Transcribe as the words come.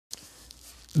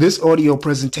This audio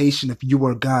presentation of You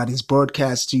Are God is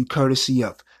broadcast to you courtesy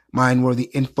of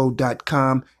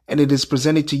MindworthyInfo.com, and it is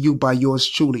presented to you by yours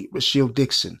truly, Rashiel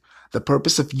Dixon. The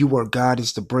purpose of You Are God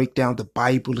is to break down the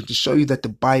Bible and to show you that the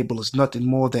Bible is nothing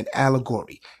more than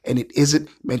allegory, and it isn't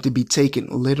meant to be taken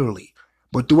literally.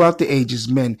 But throughout the ages,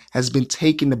 men has been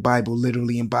taking the Bible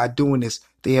literally, and by doing this,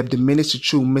 they have diminished the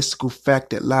true mystical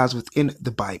fact that lies within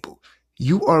the Bible.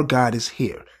 You Are God is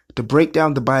here to break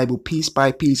down the Bible piece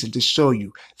by piece and to show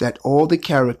you that all the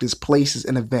characters, places,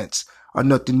 and events are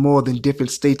nothing more than different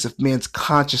states of man's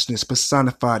consciousness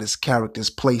personified as characters,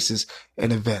 places,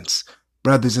 and events.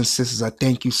 Brothers and sisters, I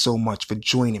thank you so much for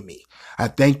joining me. I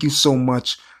thank you so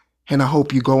much, and I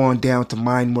hope you go on down to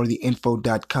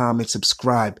mindworthyinfo.com and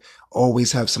subscribe.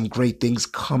 Always have some great things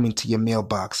coming to your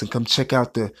mailbox, and come check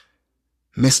out the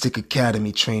Mystic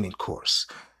Academy training course.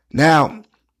 Now,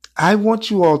 I want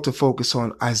you all to focus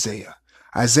on Isaiah.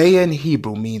 Isaiah in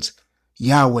Hebrew means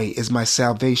Yahweh is my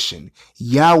salvation.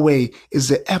 Yahweh is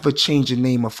the ever-changing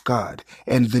name of God.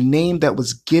 And the name that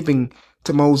was given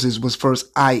to Moses was first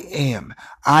I am.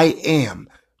 I am.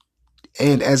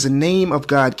 And as the name of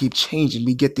God keeps changing,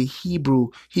 we get the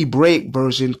Hebraic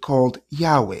version called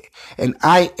Yahweh. And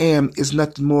I am is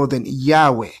nothing more than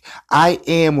Yahweh. I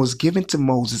am was given to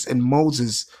Moses, and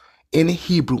Moses in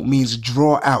Hebrew means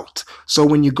draw out. So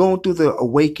when you're going through the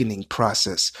awakening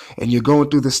process and you're going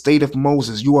through the state of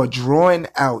Moses, you are drawing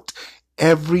out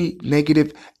every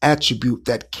negative attribute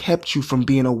that kept you from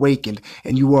being awakened,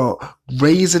 and you are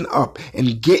raising up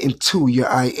and getting to your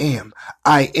I am.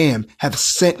 I am have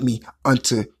sent me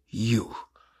unto you.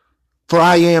 For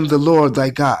I am the Lord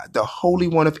thy God, the Holy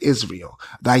One of Israel,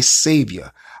 thy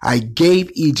Savior. I gave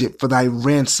Egypt for thy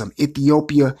ransom,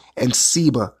 Ethiopia and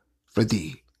Seba for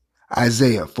thee.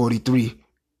 Isaiah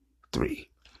 43:3.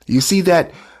 You see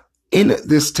that in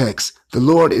this text, the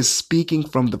Lord is speaking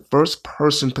from the first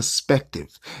person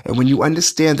perspective. And when you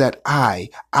understand that I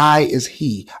is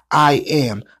he, I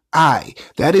am,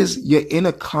 that is your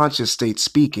inner conscious state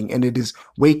speaking, and it is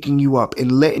waking you up and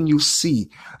letting you see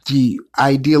the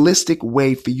idealistic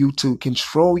way for you to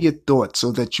control your thoughts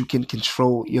so that you can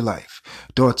control your life.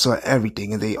 Thoughts are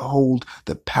everything, and they hold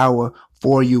the power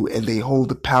for you, and they hold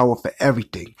the power for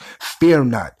everything. Fear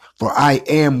not, for I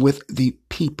am with the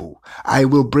people. I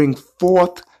will bring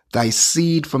forth thy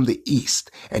seed from the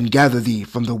east and gather thee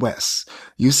from the west.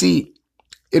 You see,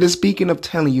 it is speaking of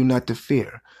telling you not to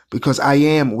fear, because I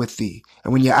am with thee.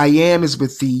 And when your I am is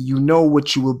with thee, you know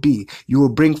what you will be. You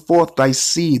will bring forth thy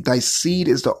seed. Thy seed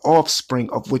is the offspring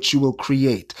of which you will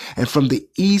create. And from the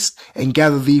east and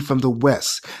gather thee from the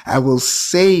west. I will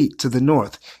say to the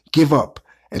north, give up,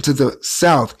 and to the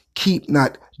south, keep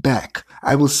not back.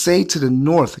 I will say to the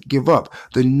north, give up.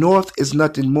 The north is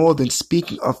nothing more than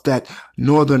speaking of that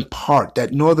northern part,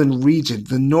 that northern region.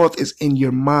 The north is in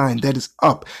your mind, that is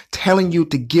up, telling you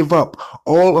to give up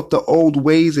all of the old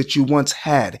ways that you once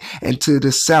had. And to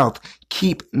the south,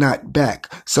 keep not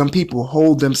back. Some people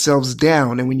hold themselves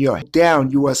down, and when you're down,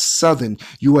 you are southern.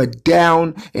 You are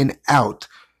down and out.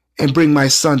 And bring my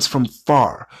sons from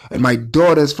far and my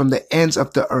daughters from the ends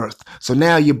of the earth. So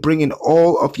now you're bringing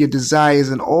all of your desires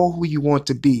and all who you want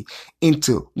to be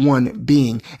into one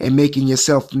being and making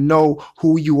yourself know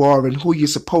who you are and who you're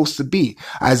supposed to be.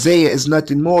 Isaiah is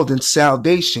nothing more than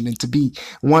salvation, and to be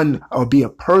one or be a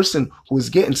person who is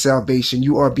getting salvation,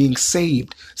 you are being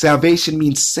saved. Salvation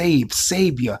means save,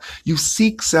 savior. You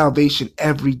seek salvation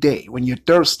every day. When you're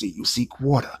thirsty, you seek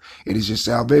water. It is your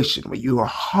salvation. When you are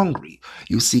hungry,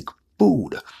 you seek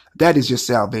food. That is your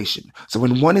salvation. So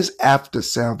when one is after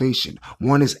salvation,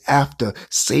 one is after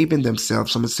saving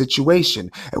themselves from a situation.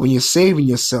 And when you're saving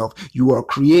yourself, you are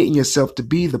creating yourself to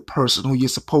be the person who you're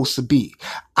supposed to be.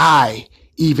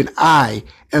 Even I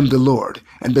am the Lord,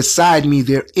 and beside me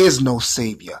there is no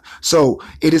Savior. So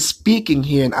it is speaking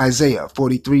here in Isaiah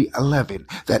 43:11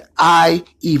 that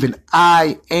even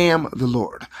I am the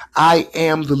Lord. I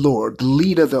am the Lord, the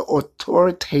leader, the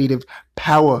authoritative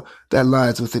power that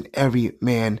lies within every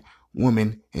man,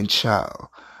 woman, and child.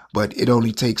 But it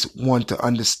only takes one to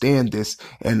understand this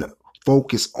and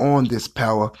focus on this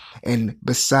power, and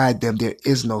beside them there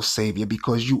is no Savior,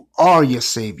 because you are your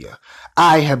Savior.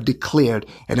 I have declared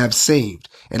and have saved,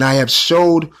 and I have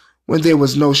showed when there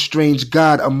was no strange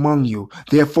God among you.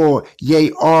 Therefore,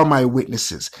 ye are my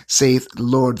witnesses, saith the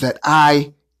Lord, that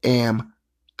I am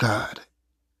God.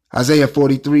 Isaiah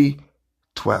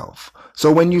 43:12.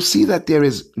 So when you see that there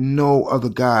is no other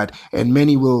God, and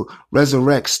many will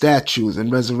resurrect statues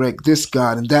and resurrect this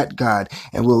God and that God,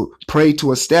 and will pray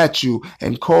to a statue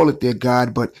and call it their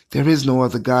God, but there is no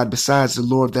other God besides the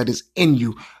Lord that is in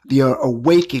you, your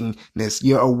awakeness,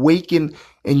 your awakened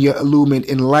and your illumined,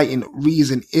 enlightened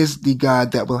reason is the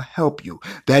God that will help you.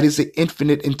 That is the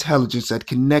infinite intelligence that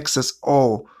connects us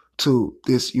all to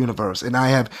this universe. And I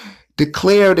have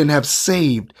declared and have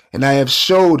saved, and I have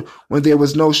showed when there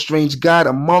was no strange God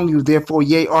among you. Therefore,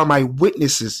 ye are my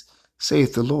witnesses,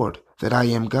 saith the Lord, that I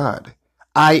am God.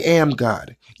 I am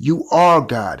God. You are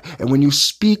God. And when you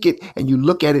speak it and you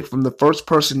look at it from the first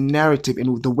person narrative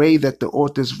in the way that the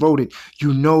authors wrote it,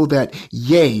 you know that,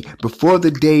 yea, before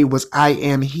the day was I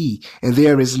am he, and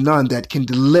there is none that can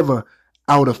deliver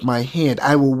out of my hand.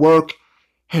 I will work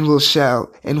and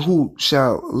who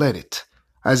shall let it?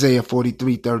 Isaiah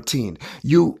 43:13.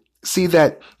 You see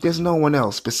that there's no one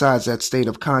else besides that state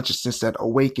of consciousness that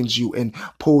awakens you and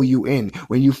pull you in.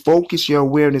 When you focus your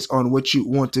awareness on what you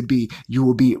want to be, you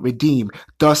will be redeemed.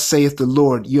 Thus saith the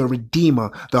Lord, your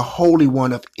Redeemer, the Holy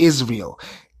One of Israel.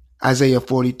 Isaiah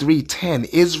 43:10.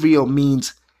 Israel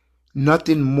means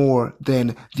nothing more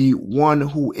than the one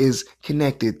who is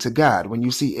connected to God. When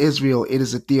you see Israel, it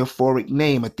is a theophoric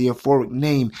name. A theophoric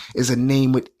name is a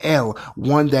name with El,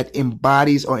 one that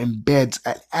embodies or embeds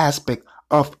an aspect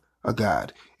of a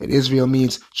God. And Israel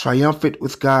means triumphant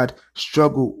with God,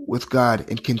 struggle with God,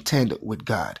 and contend with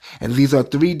God. And these are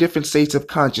three different states of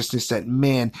consciousness that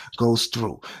man goes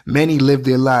through. Many live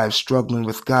their lives struggling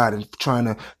with God and trying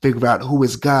to figure out who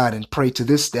is God and pray to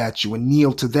this statue and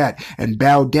kneel to that and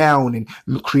bow down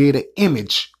and create an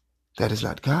image that is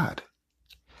not God.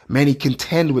 Many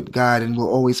contend with God and will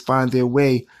always find their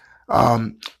way,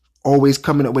 always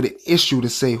coming up with an issue to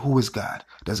say, who is God?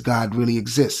 Does God really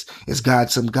exist? Is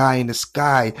God some guy in the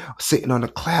sky sitting on a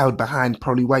cloud behind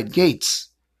pearly white gates?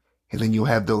 And then you'll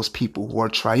have those people who are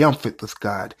triumphant with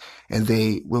God, and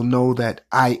they will know that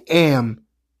I am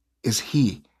is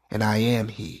he, and I am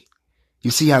he. You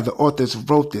see how the authors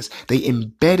wrote this. They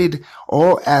embedded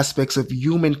all aspects of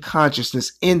human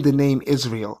consciousness in the name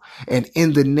Israel. And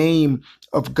in the name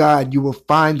of God, you will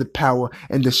find the power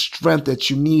and the strength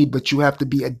that you need, but you have to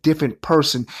be a different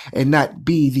person and not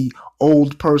be the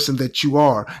old person that you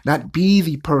are, not be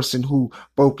the person who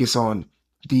focus on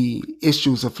the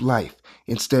issues of life.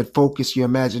 Instead, focus your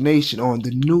imagination on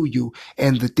the new you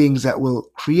and the things that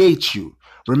will create you.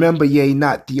 Remember, yea,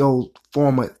 not the old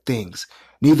former things,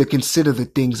 neither consider the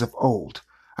things of old.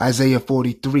 Isaiah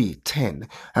 43:10.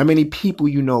 How many people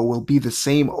you know will be the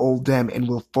same old them and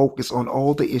will focus on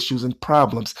all the issues and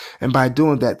problems, and by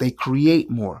doing that they create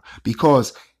more,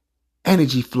 because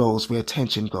energy flows where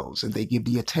attention goes, and they give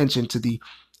the attention to the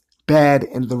bad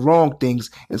and the wrong things,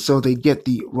 and so they get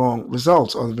the wrong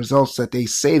results, or the results that they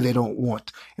say they don't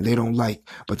want and they don't like,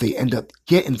 but they end up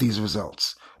getting these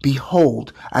results.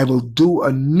 Behold, I will do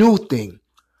a new thing.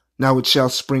 Now it shall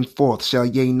spring forth. Shall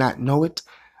ye not know it?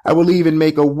 I will even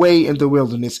make a way in the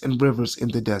wilderness and rivers in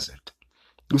the desert.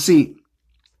 You see,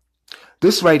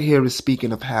 this right here is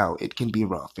speaking of how it can be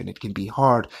rough and it can be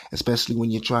hard, especially when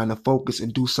you're trying to focus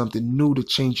and do something new to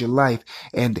change your life.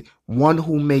 And one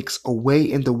who makes a way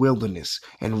in the wilderness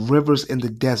and rivers in the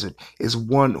desert is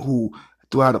one who,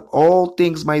 throughout of all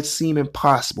things might seem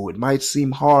impossible, it might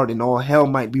seem hard, and all hell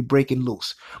might be breaking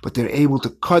loose, but they're able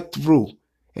to cut through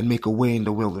and make a way in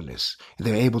the wilderness. And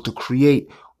they're able to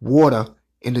create water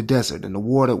in the desert, and the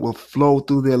water will flow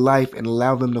through their life and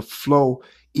allow them to flow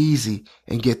easy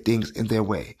and get things in their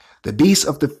way. The beasts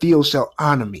of the field shall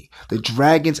honor me, the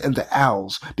dragons and the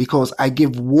owls, because I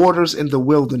give waters in the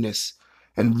wilderness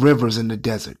and rivers in the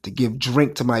desert to give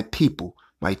drink to my people,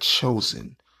 my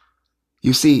chosen.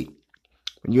 You see,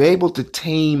 when you're able to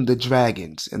tame the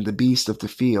dragons and the beasts of the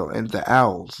field and the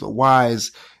owls, the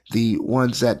wise, the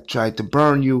ones that try to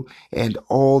burn you, and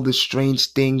all the strange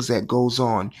things that goes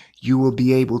on, you will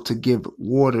be able to give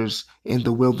waters in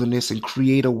the wilderness and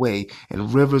create a way,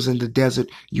 and rivers in the desert.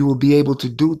 You will be able to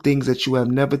do things that you have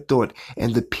never thought,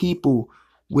 and the people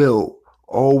will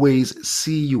always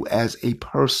see you as a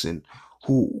person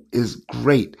who is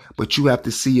great, but you have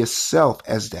to see yourself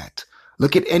as that.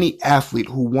 Look at any athlete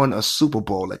who won a Super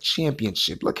Bowl, a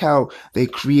championship. Look how they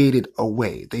created a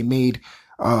way. They made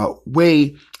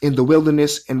way in the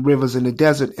wilderness and rivers in the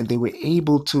desert, and they were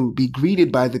able to be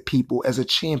greeted by the people as a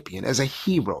champion, as a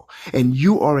hero. And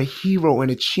you are a hero and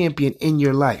a champion in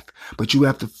your life, but you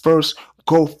have to first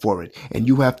go for it, and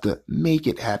you have to make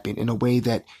it happen in a way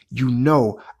that you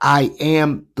know, I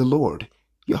am the Lord,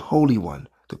 your Holy One,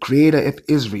 the Creator of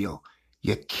Israel,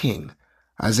 your King.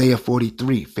 Isaiah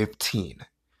 43:15.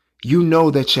 You know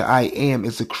that your I am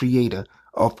is the creator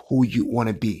of who you want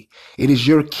to be. It is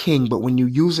your king, but when you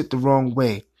use it the wrong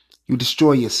way, you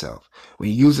destroy yourself. When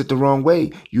you use it the wrong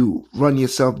way, you run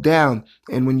yourself down.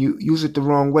 And when you use it the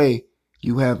wrong way,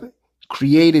 you have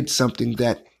created something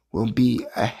that will be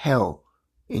a hell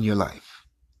in your life.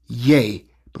 Yea,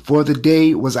 before the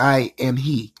day was I am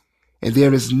he, and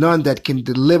there is none that can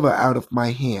deliver out of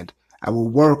my hand. I will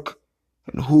work,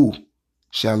 and who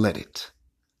shall let it?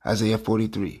 Isaiah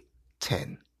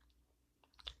 43:10.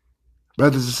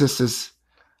 Brothers and sisters,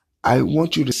 I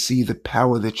want you to see the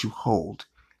power that you hold.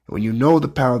 When you know the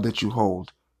power that you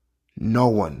hold, no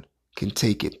one can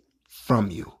take it from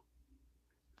you.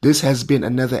 This has been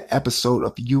another episode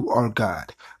of You Are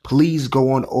God. Please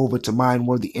go on over to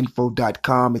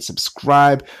mindworthyinfo.com and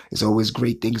subscribe. There's always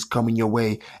great things coming your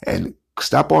way. And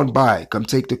stop on by. Come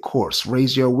take the course.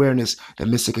 Raise your awareness. The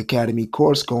Mystic Academy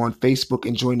course. Go on Facebook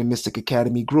and join the Mystic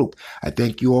Academy group. I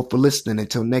thank you all for listening.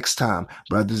 Until next time,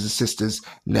 brothers and sisters,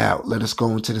 now let us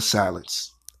go into the silence.